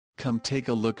Come take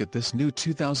a look at this new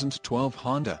 2012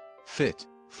 Honda Fit.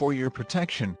 For your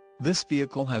protection, this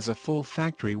vehicle has a full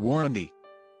factory warranty.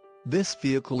 This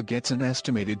vehicle gets an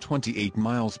estimated 28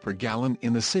 miles per gallon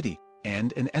in the city,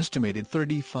 and an estimated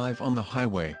 35 on the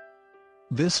highway.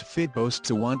 This Fit boasts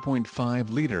a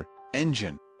 1.5-liter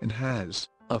engine, and has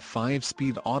a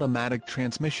 5-speed automatic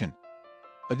transmission.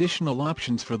 Additional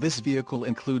options for this vehicle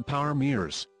include power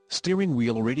mirrors, steering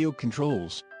wheel radio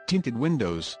controls, tinted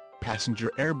windows,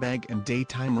 passenger airbag and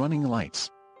daytime running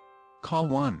lights. Call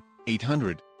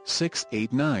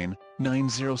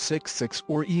 1-800-689-9066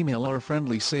 or email our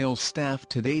friendly sales staff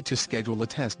today to schedule a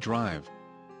test drive.